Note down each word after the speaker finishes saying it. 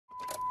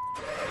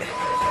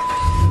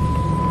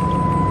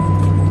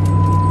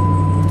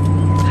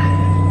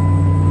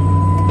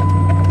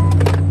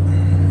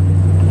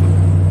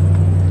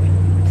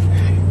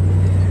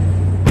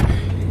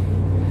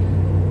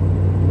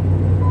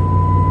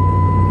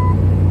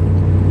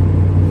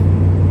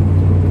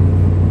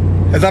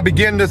As I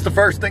begin this, the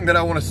first thing that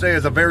I want to say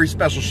is a very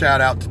special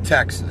shout out to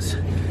Texas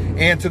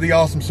and to the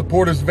awesome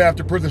supporters of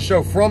After Prison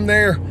Show from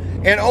there,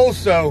 and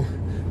also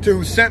to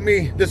who sent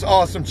me this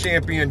awesome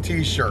champion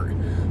t-shirt.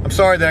 I'm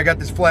sorry that I got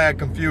this flag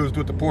confused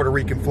with the Puerto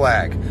Rican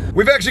flag.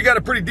 We've actually got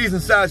a pretty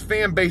decent sized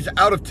fan base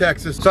out of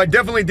Texas, so I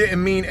definitely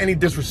didn't mean any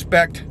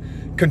disrespect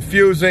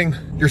confusing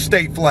your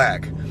state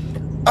flag.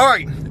 All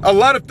right, a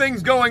lot of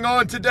things going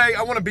on today.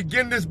 I want to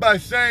begin this by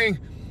saying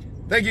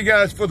thank you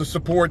guys for the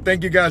support.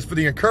 Thank you guys for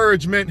the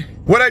encouragement.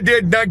 What I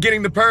did not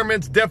getting the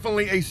permits,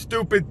 definitely a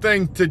stupid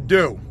thing to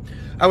do.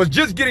 I was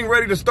just getting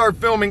ready to start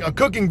filming a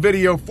cooking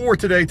video for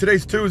today.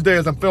 Today's Tuesday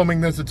as I'm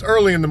filming this. It's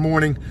early in the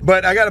morning,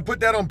 but I got to put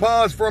that on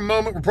pause for a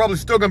moment. We're probably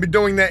still going to be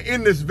doing that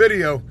in this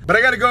video, but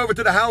I got to go over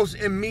to the house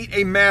and meet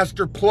a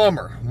master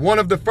plumber. One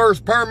of the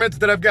first permits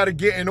that I've got to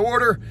get in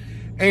order,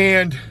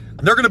 and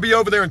they're going to be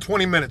over there in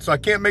 20 minutes, so I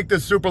can't make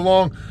this super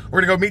long.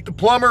 We're going to go meet the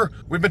plumber.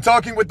 We've been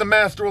talking with the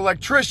master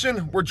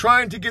electrician. We're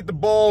trying to get the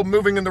ball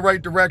moving in the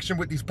right direction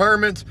with these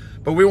permits,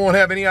 but we won't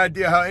have any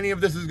idea how any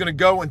of this is going to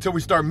go until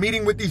we start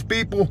meeting with these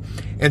people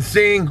and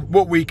seeing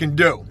what we can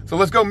do. So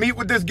let's go meet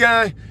with this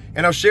guy,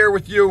 and I'll share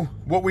with you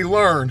what we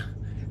learn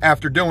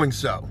after doing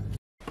so.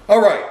 All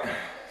right,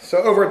 so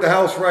over at the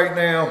house right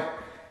now,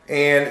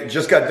 and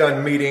just got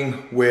done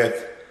meeting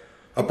with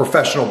a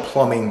professional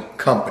plumbing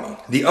company,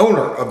 the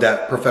owner of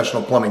that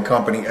professional plumbing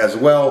company as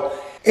well.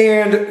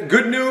 And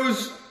good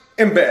news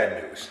and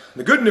bad news.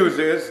 The good news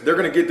is they're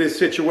going to get this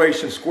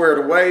situation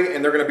squared away,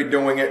 and they're going to be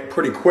doing it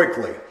pretty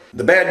quickly.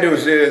 The bad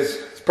news is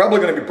it's probably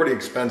going to be pretty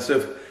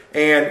expensive,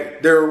 and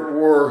there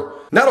were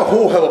not a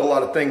whole hell of a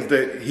lot of things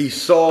that he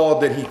saw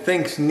that he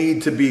thinks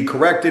need to be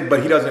corrected,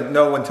 but he doesn't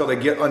know until they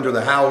get under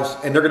the house,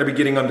 and they're going to be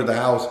getting under the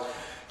house,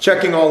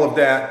 checking all of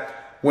that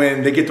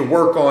when they get to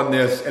work on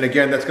this. And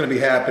again, that's going to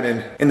be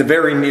happening in the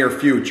very near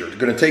future. They're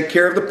going to take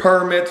care of the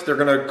permits. They're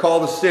going to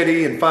call the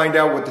city and find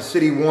out what the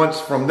city wants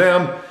from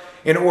them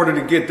in order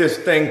to get this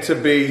thing to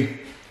be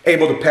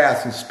able to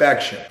pass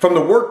inspection. From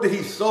the work that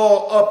he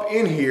saw up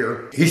in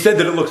here, he said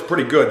that it looks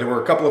pretty good. There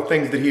were a couple of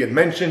things that he had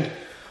mentioned.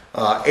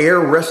 Air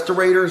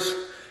respirators.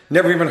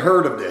 Never even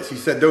heard of this. He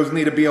said those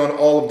need to be on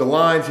all of the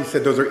lines. He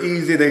said those are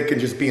easy. They can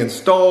just be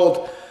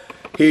installed.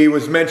 He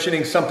was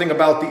mentioning something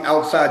about the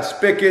outside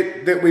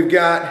spigot that we've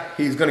got.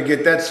 He's going to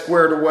get that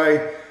squared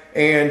away,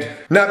 and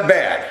not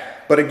bad,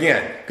 but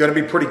again, going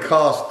to be pretty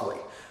costly.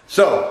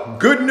 So,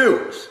 good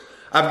news.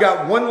 I've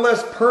got one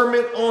less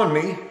permit on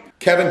me.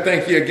 Kevin,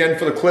 thank you again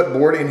for the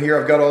clipboard. In here,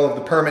 I've got all of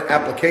the permit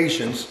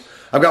applications.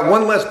 I've got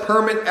one less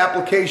permit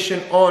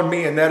application on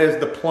me, and that is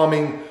the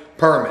plumbing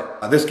permit.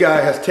 This guy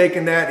has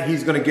taken that.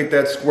 He's going to get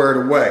that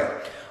squared away.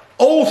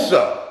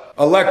 Also,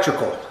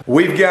 electrical.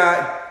 We've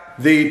got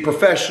the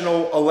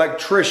professional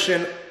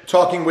electrician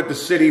talking with the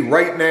city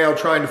right now,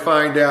 trying to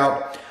find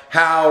out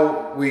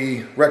how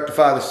we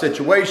rectify the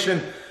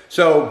situation.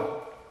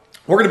 So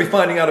we're going to be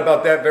finding out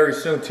about that very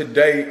soon.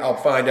 Today, I'll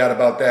find out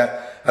about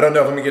that. I don't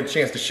know if I'm going to get a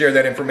chance to share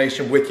that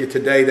information with you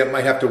today. That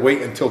might have to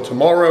wait until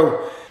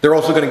tomorrow. They're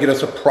also going to get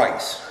us a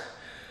price.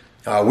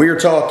 We are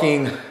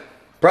talking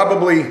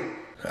probably,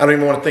 I don't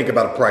even want to think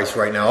about a price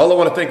right now. All I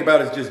want to think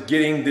about is just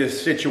getting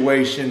this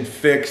situation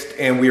fixed,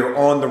 and we are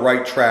on the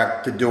right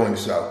track to doing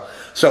so.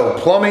 So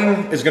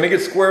plumbing is going to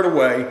get squared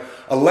away.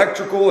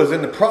 Electrical is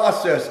in the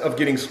process of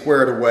getting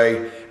squared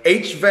away.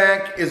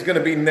 HVAC is going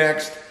to be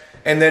next.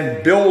 And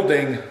then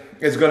building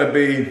is going to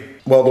be,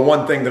 well, the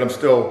one thing that I'm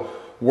still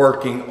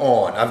working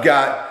on. I've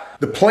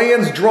got the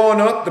plans drawn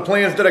up, the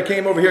plans that I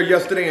came over here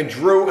yesterday and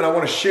drew, and I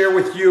want to share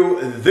with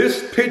you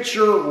this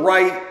picture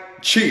right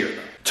here.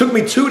 Took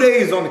me 2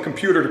 days on the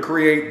computer to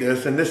create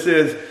this, and this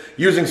is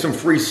using some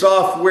free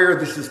software.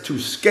 This is to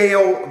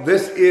scale.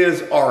 This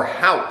is our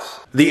house,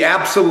 the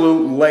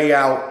absolute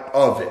layout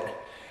of it.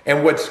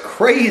 And what's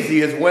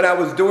crazy is when I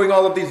was doing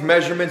all of these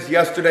measurements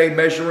yesterday,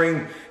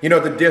 measuring,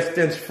 the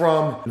distance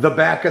from the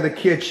back of the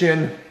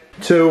kitchen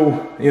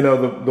to,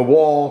 the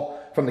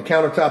wall, from the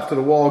countertops to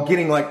the wall,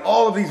 getting like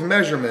all of these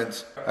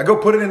measurements. I go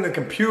put it in the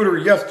computer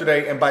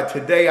yesterday, and by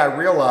today I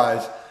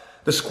realize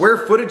the square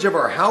footage of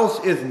our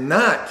house is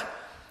not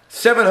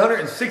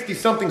 760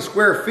 something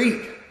square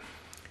feet.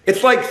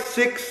 It's like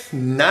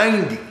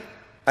 690,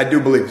 I do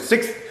believe,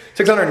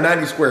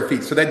 690 square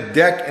feet. So that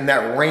deck and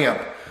that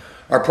ramp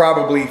are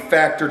probably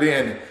factored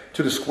in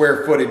to the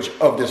square footage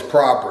of this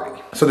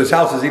property. So this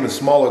house is even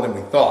smaller than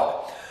we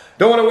thought.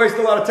 Don't want to waste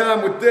a lot of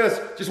time with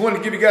this. Just wanted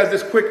to give you guys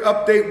this quick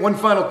update. One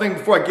final thing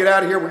before I get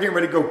out of here. We're getting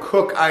ready to go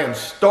cook. I am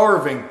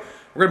starving.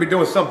 We're going to be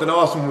doing something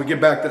awesome when we get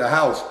back to the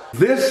house.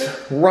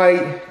 This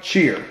right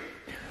here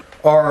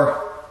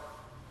are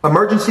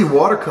emergency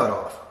water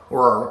cutoff,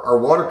 or our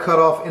water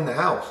cutoff in the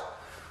house.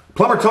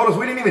 Plumber told us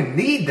we didn't even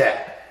need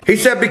that. He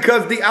said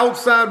because the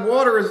outside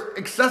water is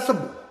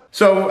accessible.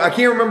 So I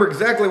can't remember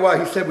exactly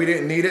why he said we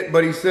didn't need it,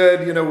 but he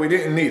said, we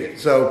didn't need it.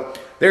 So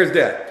there's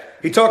that.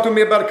 He talked to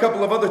me about a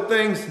couple of other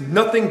things,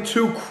 nothing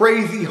too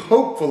crazy,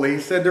 hopefully.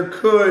 He said there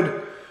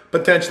could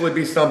potentially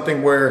be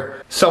something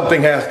where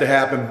something has to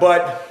happen,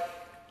 but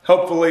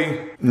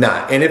hopefully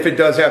not. And if it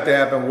does have to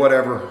happen,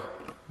 whatever,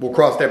 we'll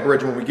cross that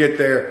bridge when we get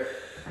there.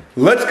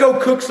 Let's go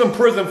cook some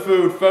prison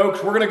food,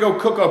 folks. We're gonna go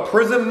cook a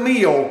prison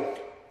meal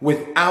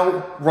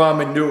without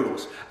ramen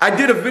noodles. I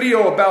did a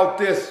video about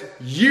this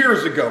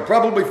years ago,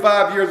 probably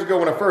 5 years ago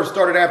when I first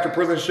started After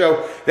Prison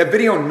Show. That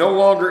video no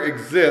longer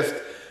exists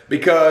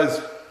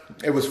because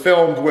it was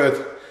filmed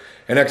with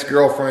an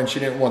ex-girlfriend. She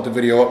didn't want the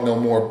video up no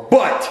more.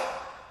 But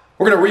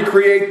we're gonna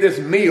recreate this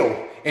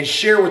meal and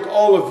share with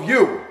all of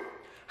you.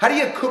 How do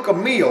you cook a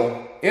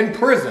meal in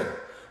prison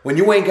when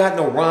you ain't got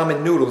no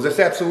ramen noodles? That's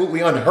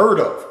absolutely unheard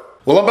of.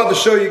 Well, I'm about to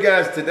show you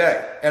guys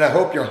today, and I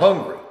hope you're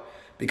hungry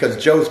because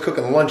Joe's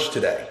cooking lunch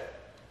today.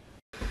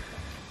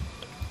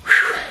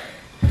 Whew.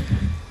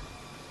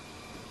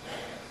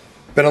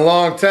 Been a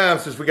long time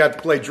since we got to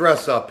play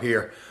dress up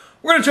here.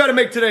 We're gonna try to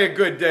make today a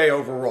good day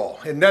overall,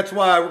 and that's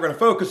why we're gonna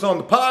focus on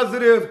the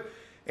positive,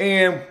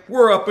 and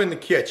we're up in the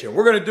kitchen.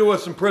 We're gonna do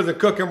us some prison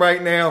cooking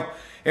right now,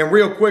 and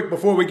real quick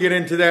before we get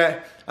into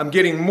that, I'm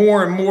getting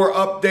more and more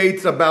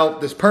updates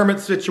about this permit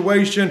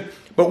situation,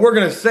 but we're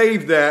gonna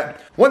save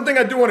that. One thing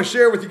I do wanna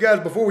share with you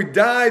guys before we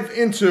dive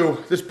into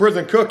this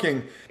prison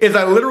cooking is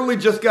I literally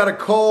just got a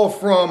call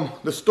from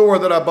the store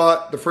that I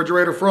bought the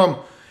refrigerator from,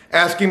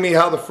 asking me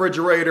how the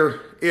refrigerator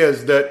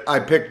is that I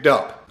picked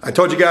up. I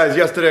told you guys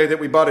yesterday that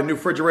we bought a new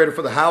refrigerator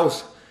for the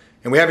house,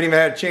 and we haven't even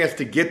had a chance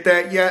to get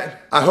that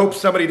yet. I hope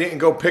somebody didn't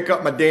go pick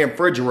up my damn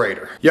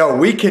refrigerator. Yo,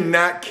 we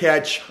cannot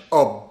catch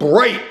a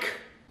break.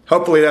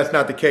 Hopefully that's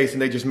not the case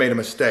and they just made a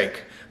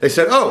mistake. They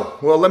said, oh,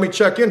 well, let me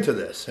check into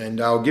this and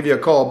I'll give you a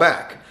call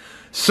back.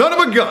 Son of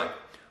a gun.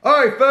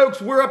 All right,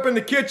 folks, we're up in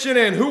the kitchen,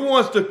 and who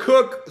wants to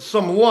cook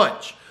some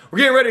lunch? We're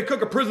getting ready to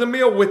cook a prison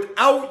meal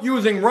without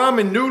using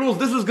ramen noodles.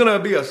 This is gonna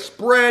be a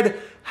spread.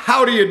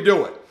 How do you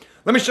do it?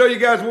 Let me show you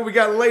guys what we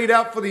got laid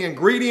out for the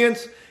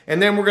ingredients, and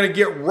then we're gonna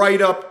get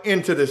right up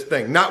into this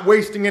thing. Not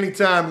wasting any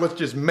time, let's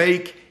just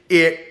make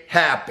it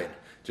happen.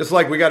 Just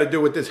like we gotta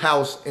do with this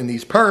house and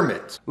these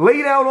permits.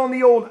 Laid out on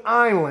the old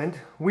island,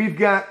 we've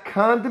got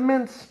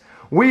condiments,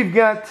 we've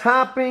got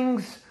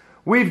toppings,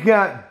 we've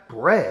got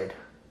bread.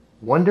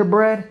 Wonder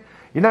bread?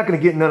 You're not gonna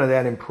get none of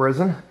that in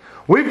prison.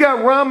 We've got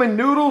ramen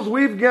noodles,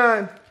 we've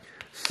got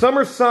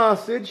summer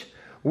sausage,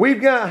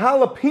 we've got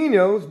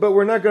jalapenos, but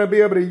we're not gonna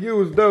be able to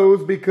use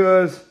those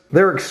because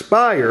they're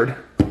expired.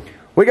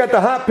 We got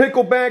the hot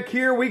pickle back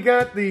here, we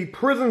got the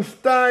prison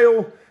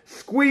style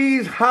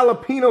squeeze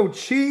jalapeno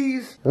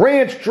cheese,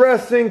 ranch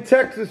dressing,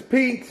 Texas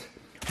Pete's,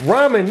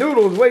 ramen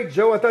noodles. Wait,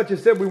 Joe, I thought you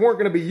said we weren't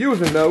going to be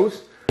using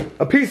those.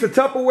 A piece of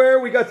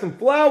Tupperware. We got some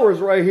flowers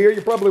right here.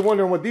 You're probably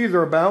wondering what these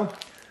are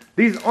about.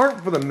 These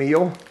aren't for the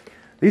meal.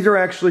 These are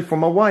actually for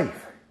my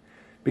wife,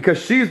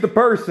 because she's the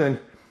person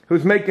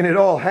who's making it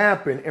all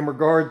happen in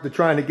regards to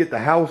trying to get the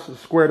house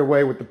squared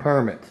away with the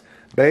permits.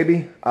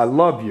 Baby, I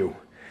love you.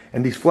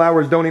 And these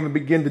flowers don't even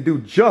begin to do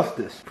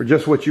justice for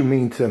just what you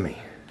mean to me.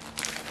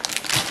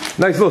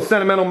 Nice little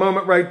sentimental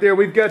moment right there.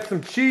 We've got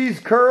some cheese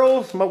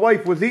curls. My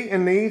wife was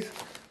eating these.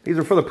 These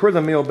are for the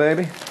prison meal,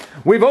 baby.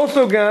 We've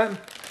also got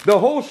the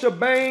whole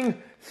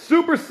shebang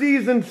super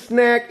seasoned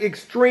snack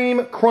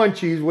extreme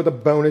crunchies with a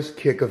bonus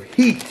kick of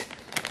heat.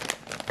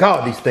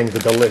 God, these things are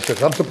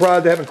delicious. I'm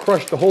surprised they haven't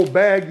crushed the whole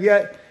bag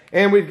yet.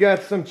 And we've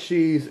got some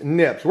cheese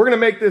nips. We're gonna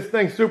make this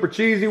thing super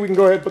cheesy. We can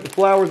go ahead and put the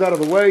flowers out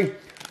of the way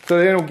so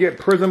they don't get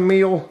prison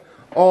meal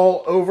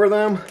all over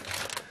them.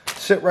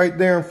 Sit right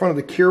there in front of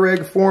the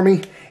Keurig for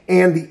me.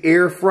 And the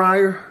air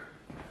fryer.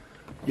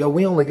 Yo,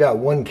 we only got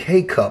 1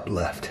 K-cup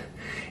left.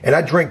 And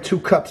I drink 2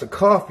 cups of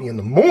coffee in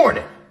the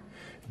morning.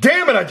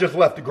 Damn it, I just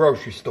left the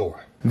grocery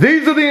store.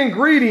 These are the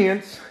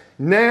ingredients.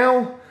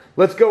 Now,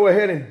 let's go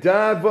ahead and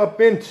dive up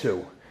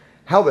into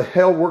how the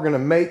hell we're gonna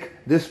make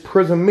this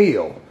prison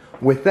meal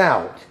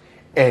without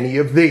any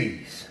of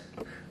these.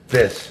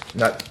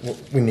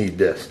 We need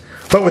this.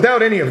 But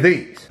without any of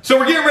these. So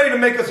we're getting ready to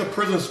make us a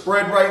prison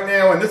spread right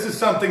now, and this is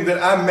something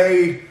that I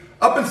made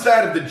up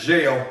inside of the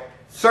jail.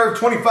 Served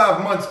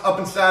 25 months up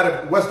inside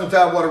of Western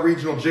Tidewater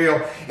Regional Jail.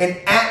 And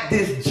at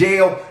this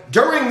jail,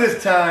 during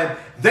this time,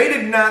 they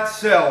did not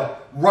sell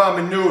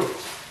ramen noodles.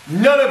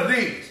 None of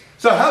these.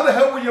 So how the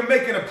hell were you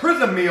making a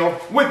prison meal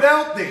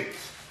without these?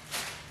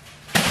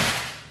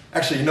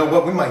 Actually, you know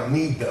what? We might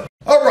need them.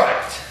 All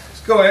right,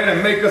 let's go ahead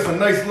and make us a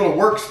nice little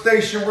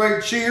workstation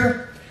right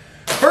here.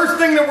 First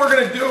thing that we're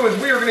gonna do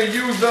is we are gonna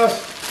use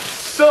us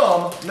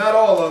some, not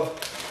all of,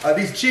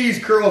 these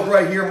cheese curls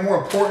right here.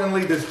 More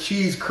importantly, this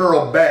cheese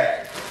curl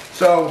bag.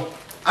 So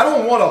I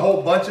don't want a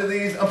whole bunch of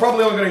these. I'm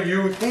probably only gonna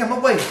use, damn, my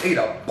wife ate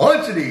a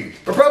bunch of these.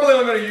 We're probably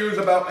only gonna use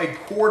about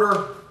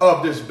 1/4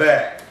 of this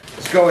bag.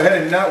 Let's go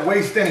ahead and not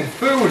waste any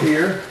food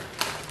here.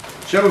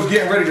 Joe's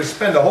getting ready to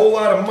spend a whole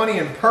lot of money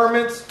in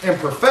permits and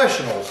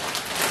professionals.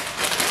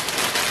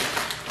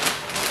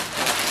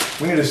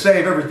 We need to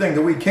save everything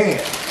that we can.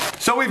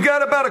 So we've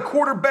got about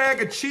 1/4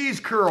 bag of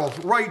cheese curls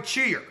right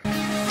here.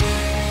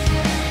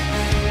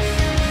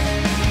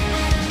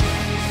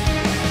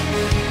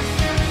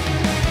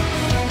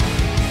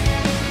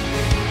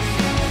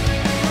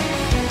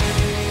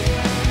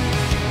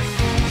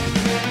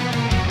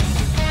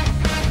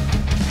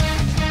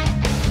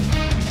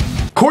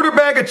 Quarter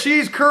bag of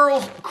cheese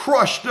curls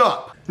crushed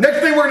up.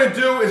 Next thing we're gonna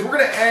do is we're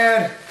gonna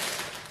add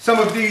some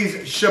of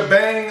these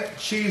shebang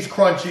cheese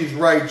crunchies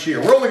right here.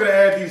 We're only gonna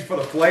add these for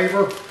the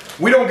flavor.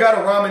 We don't got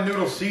a ramen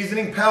noodle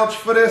seasoning pouch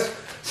for this,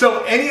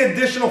 so any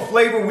additional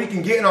flavor we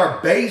can get in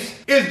our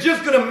base is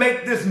just gonna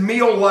make this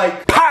meal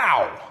like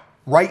pow,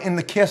 right in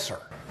the kisser.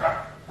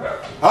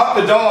 Up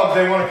the dogs,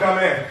 they wanna come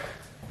in.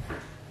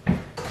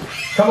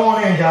 Come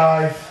on in,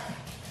 guys.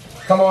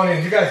 Come on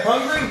in. You guys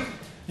hungry?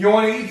 You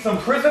wanna eat some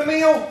prison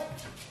meal?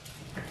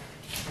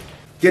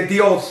 Get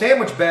the old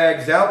sandwich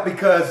bags out,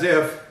 because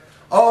if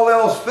all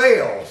else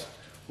fails,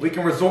 we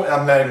can resort.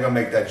 I'm not even gonna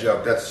make that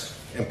joke. That's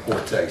in poor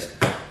taste.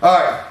 All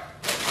right,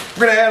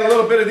 we're gonna add a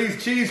little bit of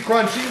these cheese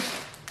crunchies.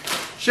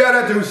 Shout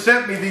out to who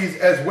sent me these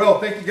as well.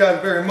 Thank you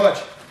guys very much.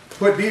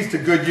 Put these to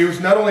good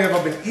use. Not only have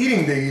I been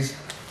eating these,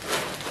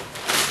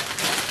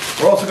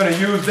 we're also gonna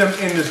use them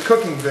in this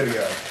cooking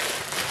video.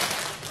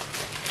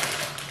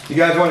 You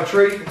guys want a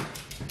treat?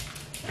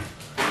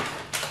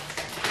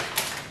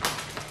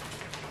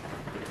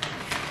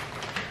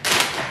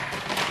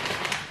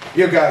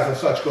 You guys are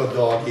such good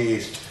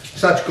doggies.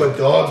 Such good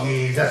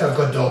doggies. That's a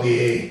good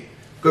doggie.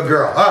 Good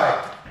girl. All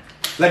right.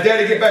 Let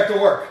Daddy get back to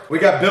work. We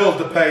got bills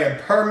to pay and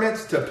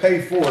permits to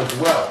pay for as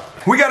well.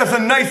 We got us a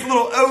nice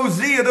little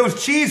OZ of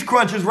those cheese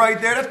crunches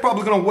right there. That's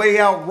probably going to weigh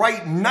out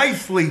right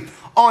nicely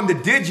on the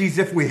digis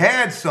if we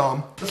had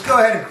some. Let's go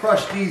ahead and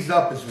crush these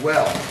up as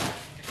well.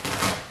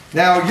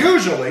 Now,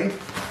 usually,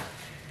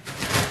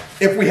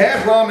 if we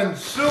had ramen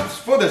soups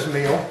for this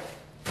meal,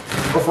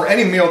 or for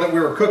any meal that we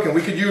were cooking,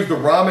 we could use the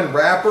ramen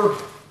wrapper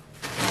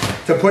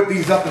to put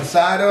these up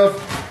inside of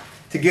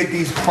to get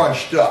these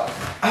crunched up.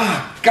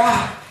 Ah,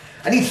 God,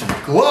 I need some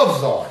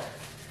gloves on.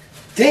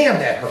 Damn,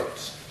 that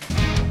hurts.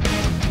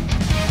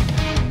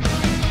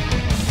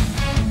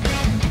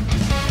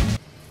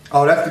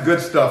 Oh, that's the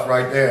good stuff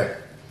right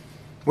there.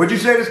 Where'd you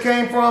say this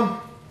came from?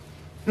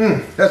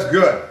 That's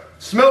good.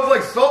 Smells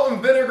like salt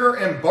and vinegar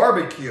and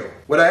barbecue.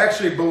 What I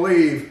actually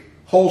believe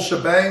whole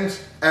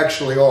shebangs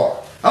actually are.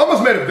 I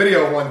almost made a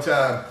video one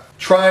time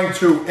trying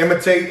to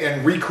imitate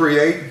and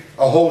recreate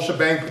a whole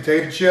shebang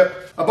potato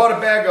chip. I bought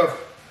a bag of,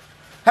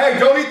 hey,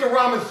 don't eat the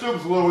ramen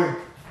soups, Louie.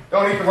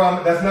 Don't eat the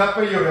ramen, that's not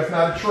for you, that's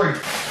not a treat.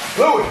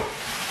 Louie,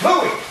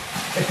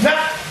 it's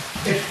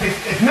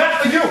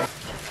not for you.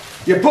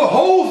 You put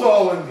holes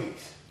all in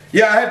these.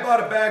 Yeah, I had bought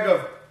a bag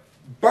of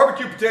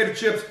barbecue potato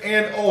chips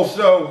and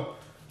also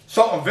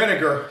salt and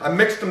vinegar. I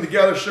mixed them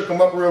together, shook them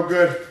up real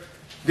good.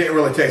 Didn't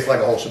really taste like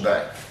a whole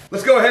shebang.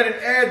 Let's go ahead and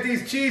add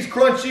these cheese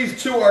crunchies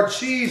to our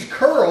cheese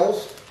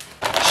curls.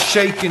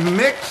 Shake and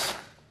mix.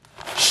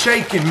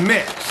 Shake and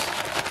mix.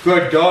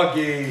 Good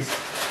doggies.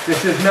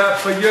 This is not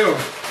for you.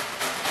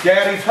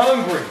 Daddy's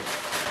hungry.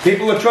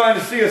 People are trying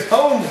to see us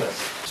homeless.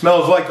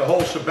 Smells like the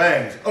whole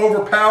shebangs.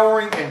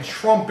 Overpowering and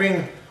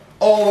trumping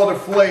all other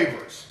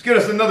flavors. Let's get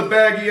us another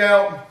baggie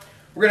out.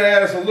 We're gonna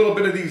add us a little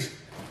bit of these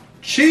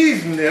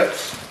cheese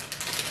nips.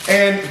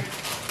 And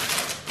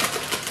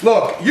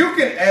look, you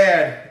can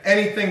add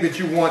anything that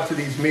you want to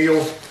these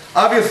meals.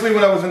 Obviously,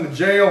 when I was in the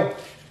jail,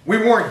 we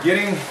weren't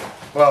getting,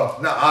 well,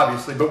 not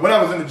obviously, but when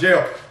I was in the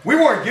jail, we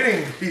weren't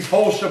getting these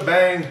whole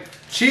shebang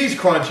cheese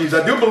crunchies.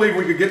 I do believe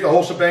we could get the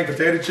whole shebang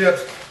potato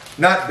chips,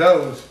 not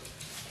those.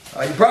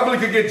 You probably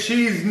could get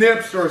cheese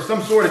nips or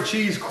some sort of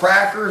cheese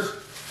crackers,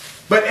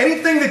 but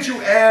anything that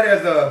you add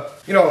as a,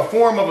 a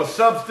form of a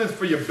substance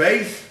for your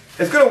base,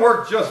 it's gonna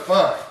work just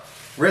fine.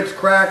 Ritz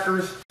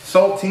crackers,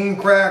 saltine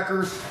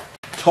crackers,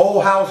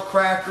 Toll House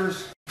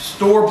crackers,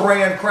 store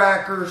brand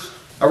crackers.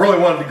 I really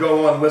wanted to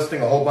go on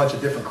listing a whole bunch of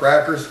different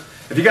crackers.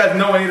 If you guys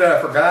know any that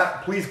I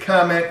forgot, please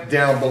comment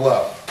down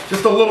below.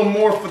 Just a little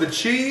more for the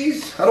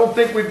cheese. I don't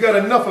think we've got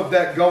enough of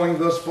that going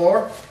thus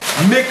far.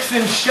 Mix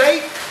and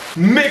shake,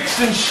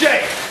 mix and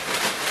shake.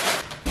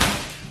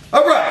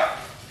 All right,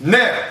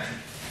 now,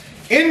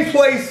 in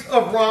place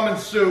of ramen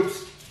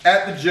soups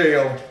at the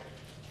jail,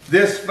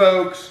 this,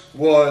 folks,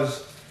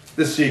 was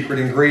the secret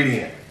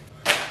ingredient.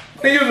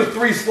 I use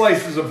 3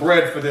 slices of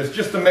bread for this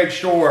just to make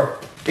sure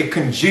it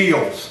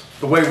congeals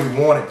the way we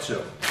want it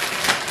to.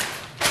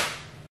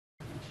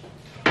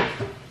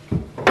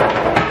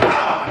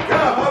 Ah,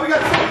 God, why we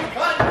got so many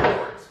cutting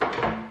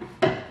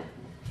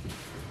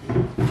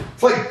boards?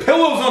 It's like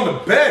pillows on the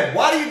bed.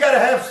 Why do you gotta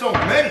have so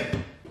many?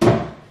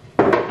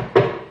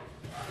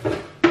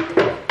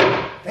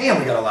 Damn,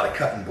 we got a lot of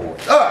cutting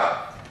boards. All right.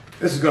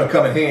 This is going to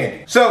come in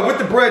handy. So with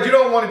the bread, you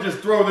don't want to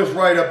just throw this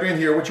right up in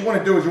here. What you want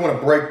to do is you want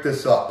to break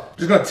this up.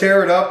 Just going to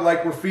tear it up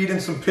like we're feeding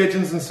some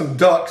pigeons and some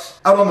ducks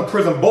out on the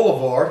prison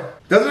boulevard.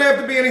 Doesn't have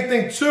to be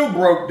anything too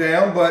broke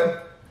down,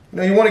 but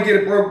you want to get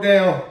it broke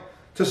down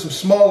to some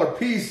smaller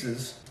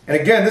pieces. And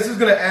again, this is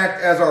going to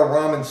act as our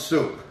ramen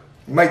soup.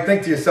 You might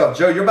think to yourself,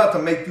 Joe, you're about to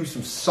make you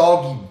some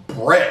soggy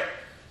bread.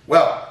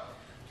 Well,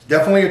 there's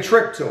definitely a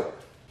trick to it.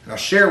 And I'll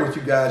share with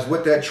you guys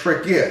what that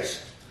trick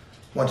is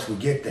once we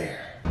get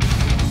there.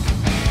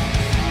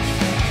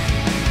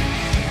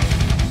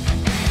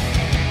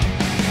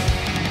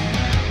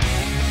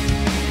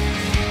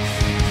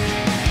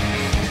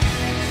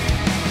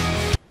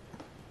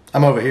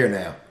 I'm over here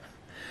now.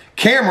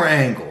 Camera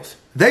angles,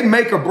 they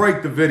make or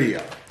break the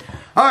video.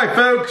 All right,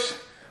 folks,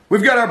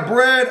 we've got our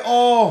bread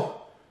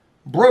all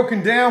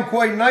broken down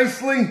quite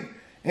nicely.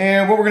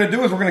 And what we're gonna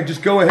do is we're gonna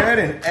just go ahead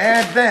and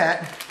add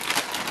that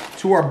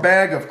to our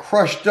bag of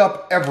crushed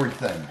up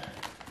everything.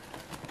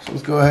 So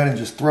let's go ahead and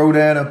just throw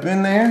that up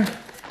in there.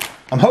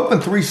 I'm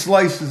hoping 3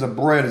 slices of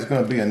bread is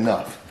gonna be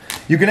enough.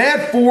 You can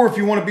add 4 if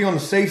you wanna be on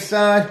the safe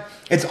side.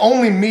 It's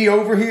only me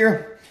over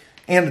here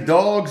and the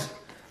dogs.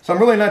 So I'm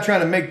really not trying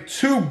to make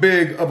too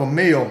big of a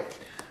meal.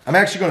 I'm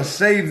actually gonna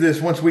save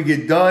this once we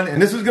get done. And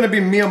this is gonna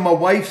be me and my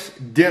wife's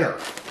dinner.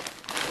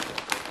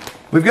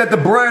 We've got the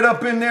bread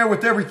up in there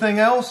with everything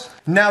else.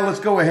 Now let's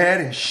go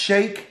ahead and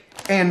shake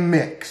and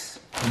mix.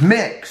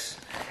 Mix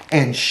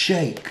and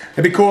shake.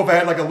 It'd be cool if I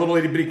had like a little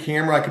itty bitty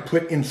camera I could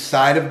put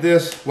inside of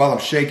this while I'm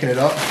shaking it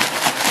up.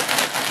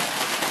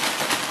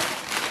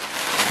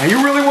 And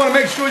you really want to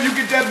make sure you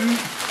get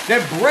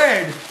that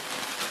bread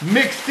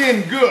mixed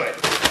in good.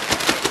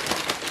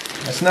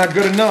 That's not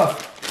good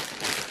enough.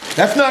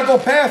 That's not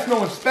gonna pass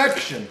no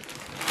inspection.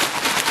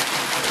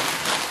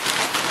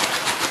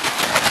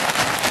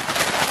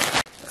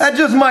 That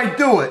just might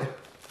do it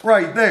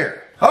right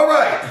there. All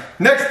right,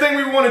 next thing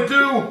we want to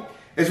do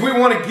is we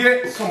want to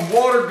get some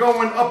water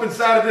going up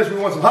inside of this. We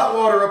want some hot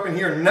water up in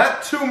here,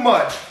 not too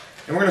much.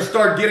 And we're gonna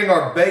start getting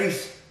our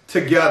base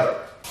together.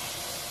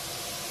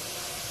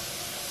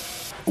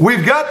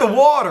 We've got the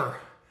water.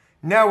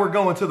 Now we're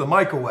going to the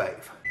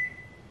microwave.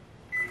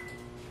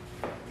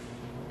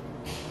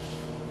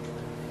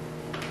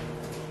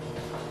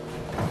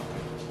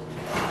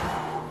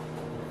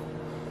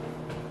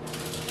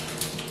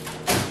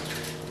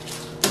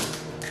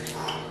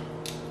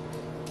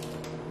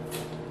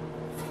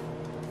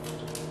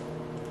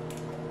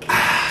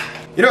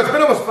 You know, it's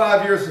been almost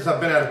 5 years since I've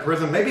been out of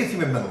prison. Maybe it's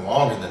even been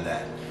longer than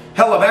that.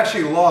 Hell, I've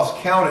actually lost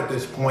count at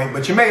this point.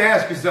 But you may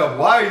ask yourself,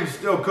 why are you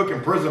still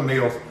cooking prison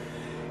meals?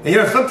 And you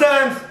know,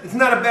 sometimes it's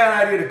not a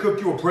bad idea to cook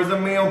you a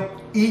prison meal,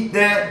 eat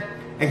that,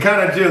 and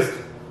kind of just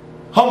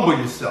humble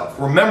yourself.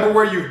 Remember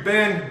where you've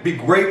been, be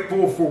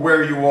grateful for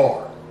where you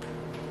are.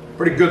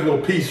 Pretty good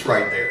little piece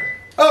right there.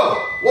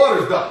 Oh,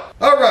 water's done.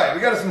 All right, we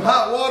got some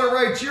hot water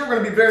right here. We're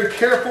gonna be very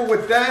careful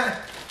with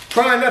that.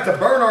 Trying not to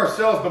burn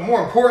ourselves, but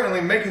more importantly,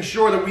 making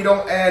sure that we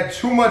don't add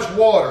too much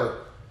water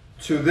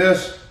to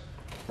this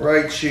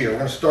right here. We're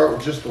gonna start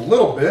with just a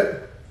little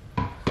bit.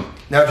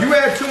 Now, if you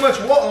add too much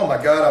water, oh my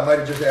God, I might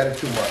have just added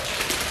too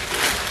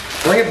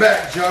much. Bring it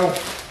back, Joe.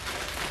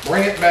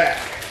 Bring it back.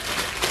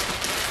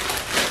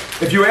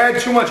 If you add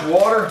too much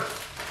water,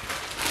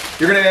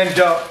 you're gonna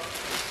end up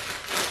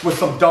with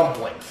some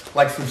dumplings,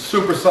 like some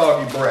super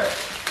soggy bread.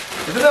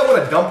 Isn't that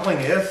what a dumpling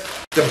is?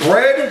 The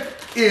bread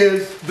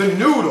is the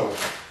noodle.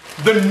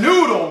 The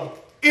noodle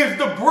is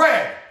the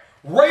bread.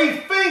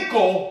 Ray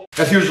Finkel.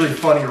 That's usually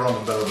funnier on the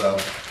bobo.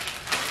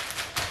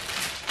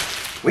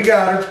 We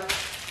got her.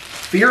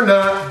 Fear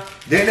not.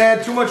 Didn't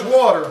add too much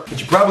water.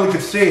 But you probably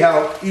could see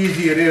how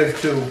easy it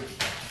is to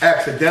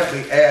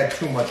accidentally add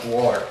too much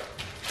water.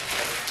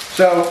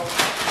 So,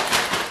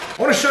 I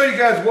want to show you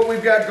guys what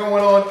we've got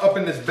going on up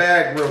in this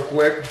bag real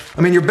quick.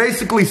 I mean, you're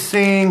basically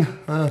seeing,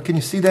 can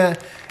you see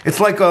that?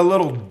 It's like a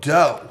little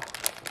dough.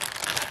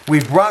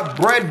 We've brought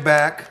bread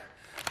back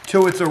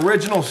to its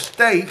original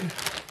state,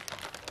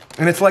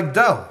 and it's like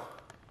dough.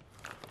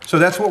 So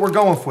that's what we're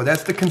going for.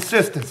 That's the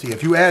consistency.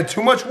 If you add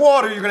too much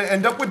water, you're gonna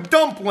end up with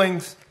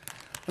dumplings.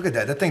 Look at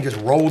that, that thing just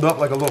rolled up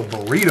like a little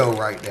burrito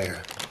right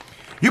there.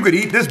 You could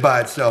eat this by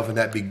itself and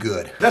that'd be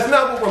good. That's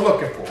not what we're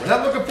looking for. We're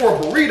not looking for a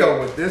burrito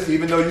with this,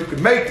 even though you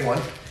could make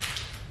one.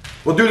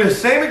 We'll do the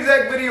same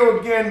exact video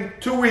again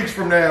 2 weeks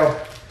from now,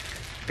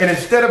 and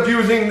instead of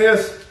using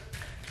this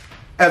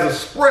as a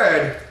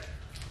spread,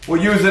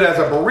 we'll use it as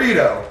a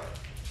burrito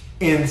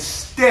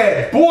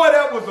instead. Boy,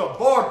 that was a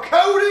bar,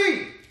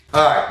 Cody!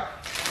 All right,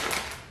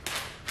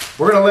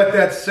 we're gonna let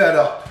that set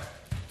up.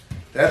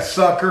 That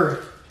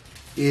sucker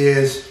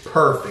is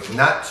perfect.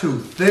 Not too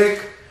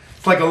thick.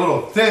 It's like a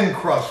little thin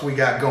crust we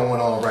got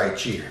going on right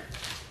here.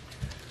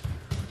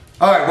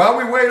 All right, while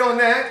we wait on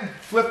that,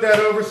 flip that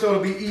over so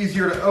it'll be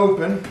easier to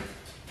open.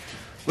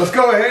 Let's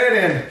go ahead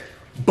and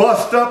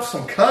bust up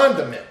some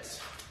condiments.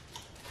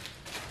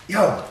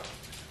 Yo,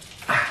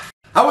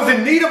 I was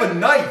in need of a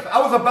knife. I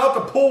was about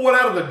to pull one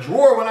out of the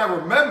drawer when I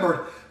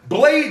remembered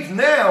Blades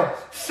Now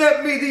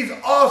sent me these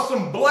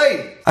awesome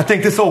blades. I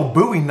think this old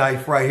Bowie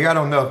knife right here, I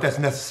don't know if that's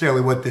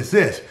necessarily what this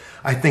is.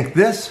 I think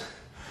this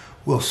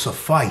will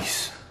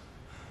suffice.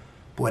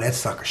 Boy, that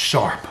sucker's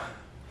sharp.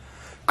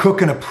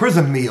 Cooking a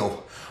prison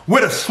meal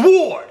with a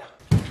sword.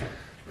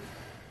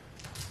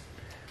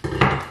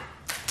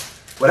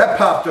 Well, that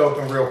popped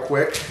open real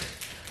quick.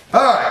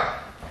 All right,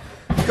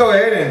 let's go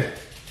ahead and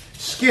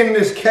skin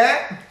this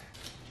cat.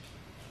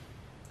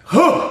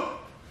 Huh.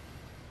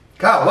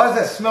 God, why does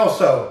that smell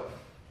so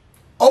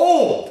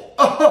old?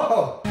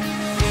 Oh.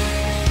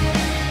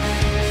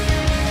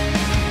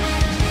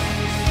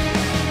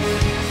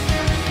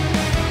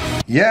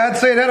 Yeah, I'd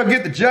say that'll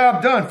get the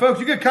job done. Folks,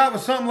 you get caught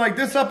with something like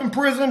this up in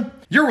prison,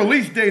 your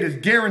release date is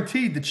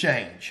guaranteed to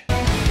change.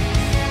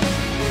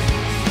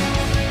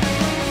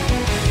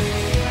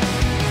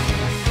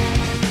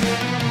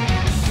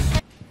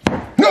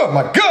 Oh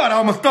my God, I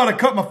almost thought I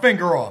cut my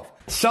finger off.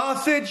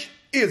 Sausage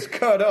is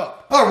cut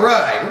up. All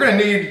right, we're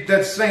gonna need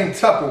that same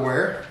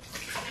Tupperware.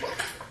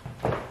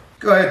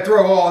 Go ahead and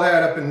throw all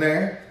that up in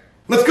there.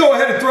 Let's go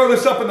ahead and throw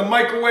this up in the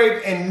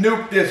microwave and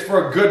nuke this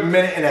for a good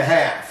minute and a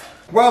half.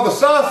 While the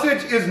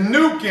sausage is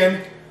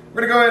nuking,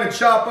 we're gonna go ahead and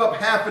chop up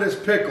half of this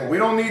pickle. We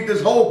don't need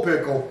this whole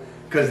pickle,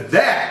 because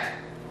that,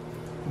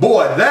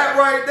 boy, that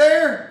right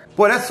there,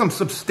 boy, that's some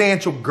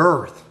substantial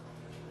girth.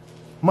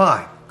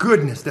 My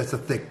goodness, that's a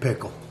thick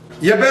pickle.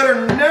 You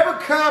better never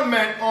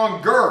comment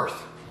on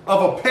girth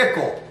of a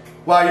pickle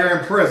while you're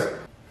in prison.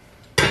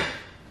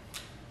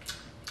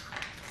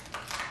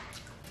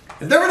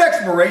 Is there an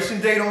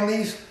expiration date on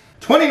these?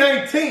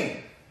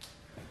 2019.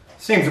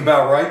 Seems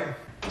about right.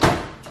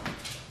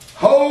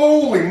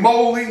 Holy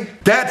moly,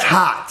 that's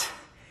hot.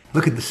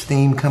 Look at the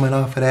steam coming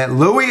off of that.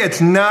 Louie, it's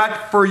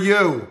not for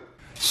you.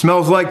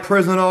 Smells like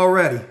prison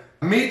already.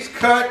 Meat's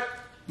cut,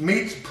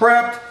 meat's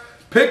prepped,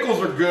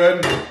 pickles are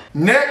good.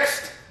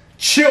 Next,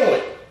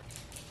 chili.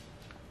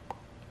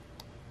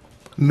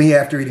 Me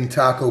after eating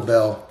Taco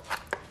Bell.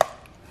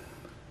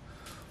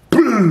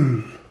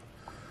 Boom.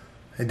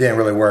 It didn't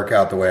really work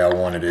out the way I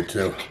wanted it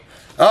to.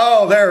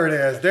 Oh, there it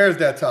is. There's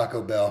that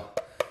Taco Bell.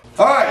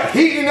 All right,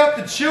 heating up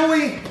the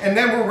chili, and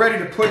then we're ready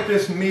to put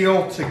this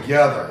meal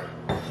together.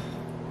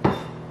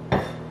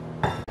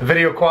 The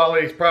video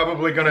quality is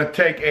probably gonna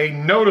take a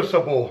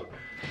noticeable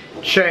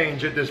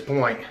change at this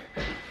point.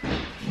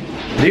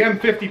 The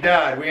M50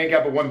 died. We ain't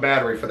got but one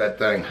battery for that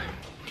thing.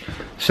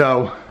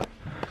 So,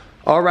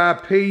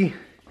 RIP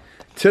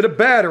to the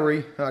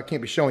battery. Oh, I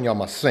can't be showing y'all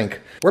my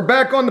sink. We're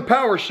back on the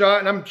power shot,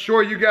 and I'm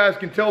sure you guys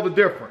can tell the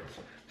difference.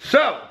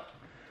 So,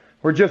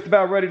 we're just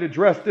about ready to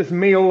dress this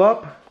meal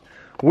up.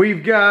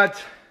 We've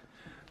got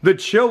the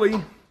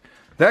chili.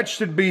 That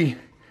should be,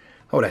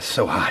 oh, that's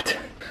so hot.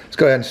 Let's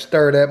go ahead and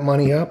stir that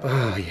money up.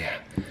 Oh, yeah.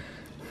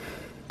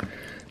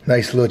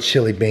 Nice little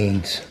chili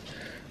beans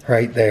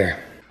right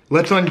there.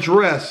 Let's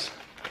undress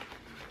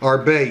our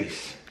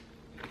base.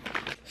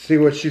 See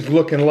what she's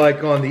looking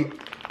like on the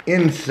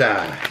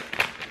inside.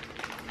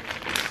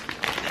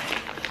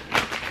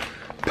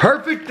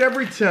 Perfect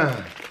every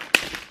time.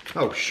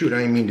 Oh shoot, I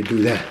didn't mean to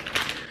do that.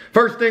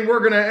 First thing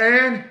we're gonna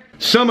add,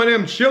 some of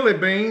them chili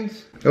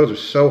beans. Those are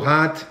so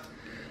hot.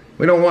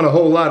 We don't want a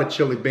whole lot of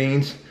chili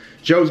beans.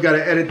 Joe's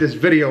gotta edit this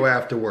video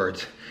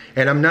afterwards.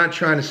 And I'm not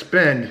trying to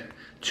spend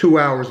 2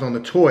 hours on the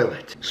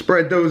toilet.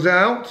 Spread those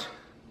out.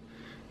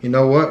 You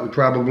know what? We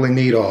probably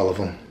need all of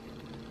them.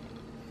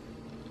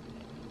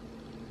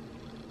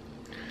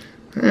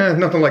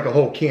 Nothing like a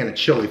whole can of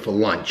chili for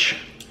lunch.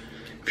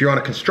 If you're on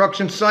a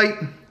construction site,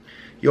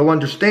 you'll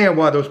understand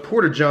why those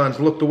Porta Johns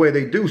look the way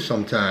they do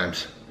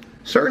sometimes.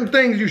 Certain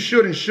things you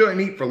should and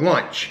shouldn't eat for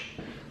lunch.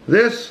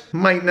 This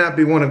might not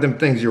be one of them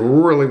things you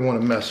really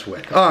want to mess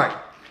with. All right,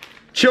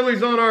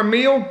 chili's on our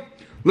meal.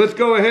 Let's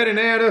go ahead and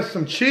add us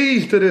some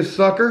cheese to this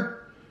sucker.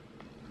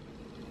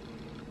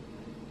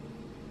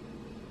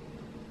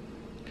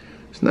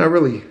 It's not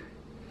really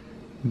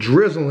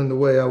drizzling the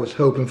way I was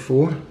hoping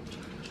for.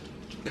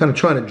 Kind of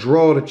trying to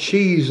draw the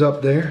cheese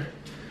up there.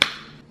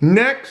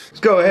 Next, let's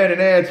go ahead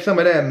and add some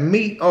of that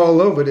meat all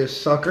over this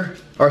sucker.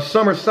 Our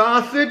summer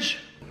sausage.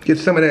 Get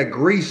some of that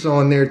grease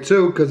on there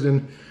too, because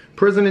in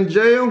prison and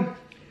jail,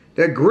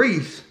 that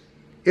grease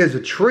is a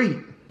treat.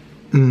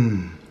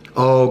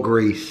 All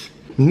grease.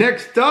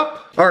 Next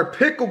up, our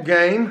pickle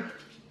game.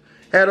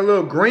 Add a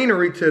little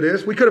greenery to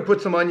this. We could have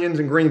put some onions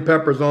and green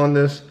peppers on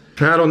this.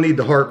 I don't need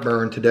the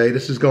heartburn today.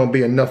 This is gonna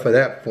be enough of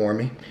that for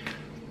me.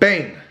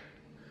 Bang.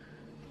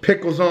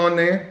 Pickles on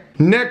there.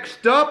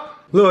 Next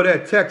up, a little of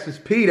that Texas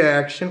Pete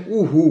action.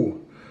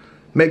 Ooh,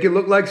 make it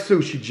look like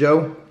sushi,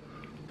 Joe.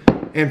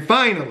 And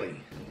finally,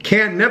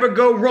 can't never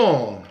go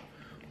wrong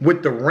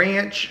with the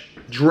ranch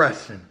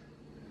dressing.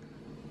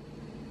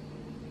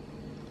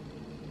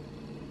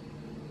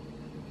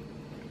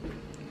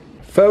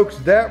 Folks,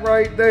 that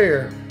right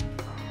there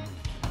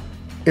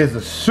is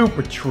a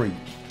super treat.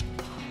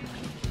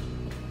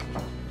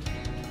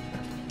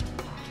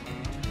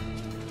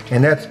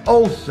 And that's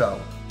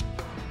also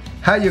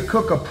how you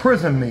cook a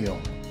prison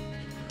meal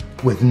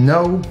with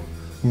no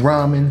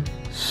ramen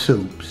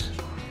soups.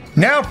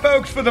 Now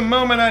folks, for the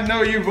moment I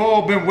know you've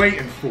all been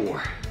waiting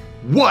for.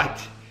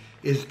 What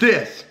is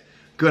this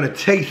gonna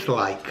taste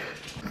like?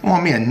 I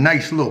want me a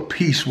nice little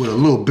piece with a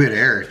little bit of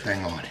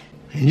everything on it.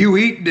 And you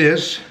eat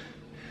this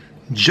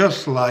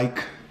just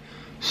like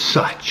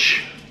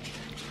such.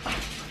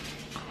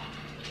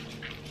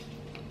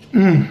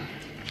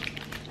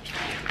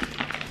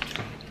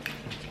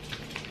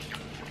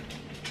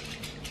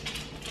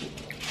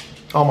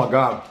 Oh my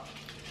God.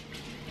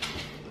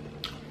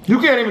 You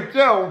can't even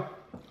tell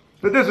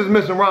that this is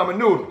missing ramen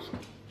noodles.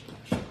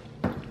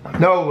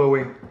 No,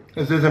 Louie,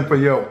 this isn't for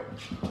you.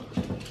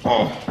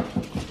 Oh.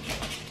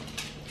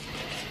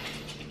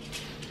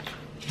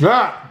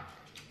 That.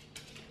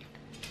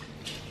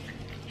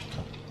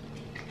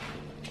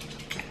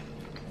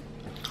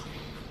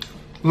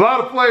 A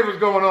lot of flavors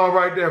going on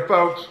right there,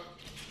 folks.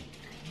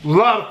 A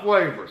lot of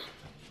flavors.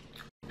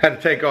 Had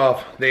to take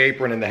off the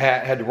apron and the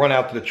hat, had to run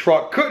out to the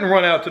truck. Couldn't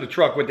run out to the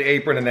truck with the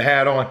apron and the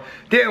hat on.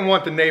 Didn't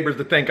want the neighbors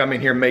to think I'm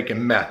in here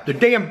making meth. The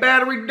damn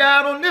battery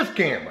died on this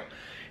camera.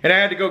 And I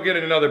had to go get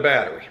another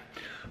battery.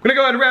 I'm gonna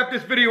go ahead and wrap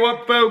this video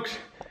up, folks.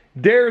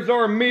 There's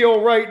our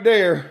meal right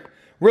there.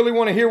 Really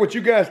wanna hear what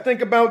you guys think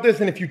about this,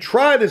 and if you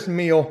try this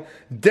meal,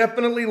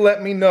 definitely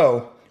let me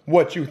know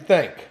what you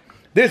think.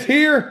 This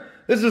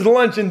is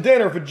lunch and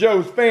dinner for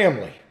Joe's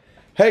family.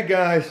 Hey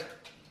guys,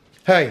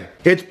 hey,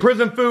 it's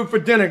prison food for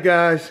dinner,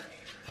 guys.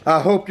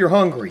 I hope you're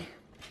hungry.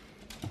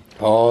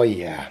 Oh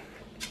yeah.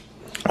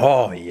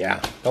 Oh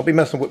yeah. Don't be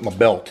messing with my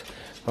belt.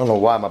 I don't know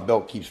why my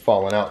belt keeps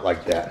falling out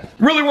like that.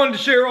 Really wanted to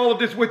share all of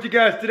this with you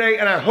guys today,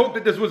 and I hope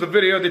that this was a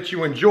video that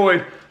you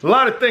enjoyed. A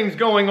lot of things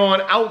going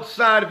on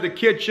outside of the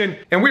kitchen,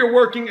 and we are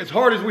working as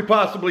hard as we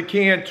possibly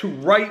can to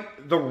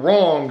right the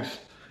wrongs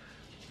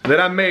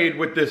that I made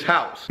with this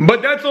house.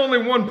 But that's only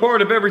one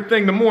part of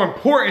everything. The more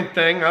important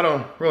thing, I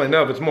don't really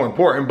know if it's more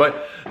important,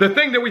 but the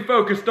thing that we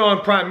focused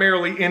on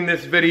primarily in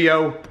this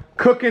video,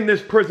 cooking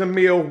this prison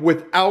meal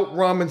without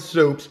ramen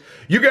soups.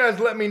 You guys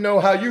let me know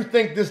how you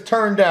think this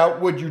turned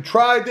out. Would you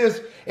try this?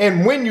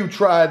 And when you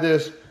try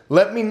this,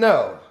 let me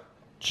know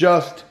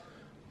just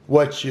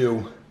what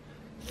you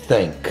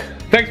think.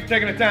 Thanks for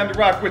taking the time to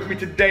rock with me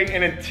today,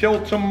 and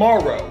until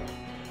tomorrow,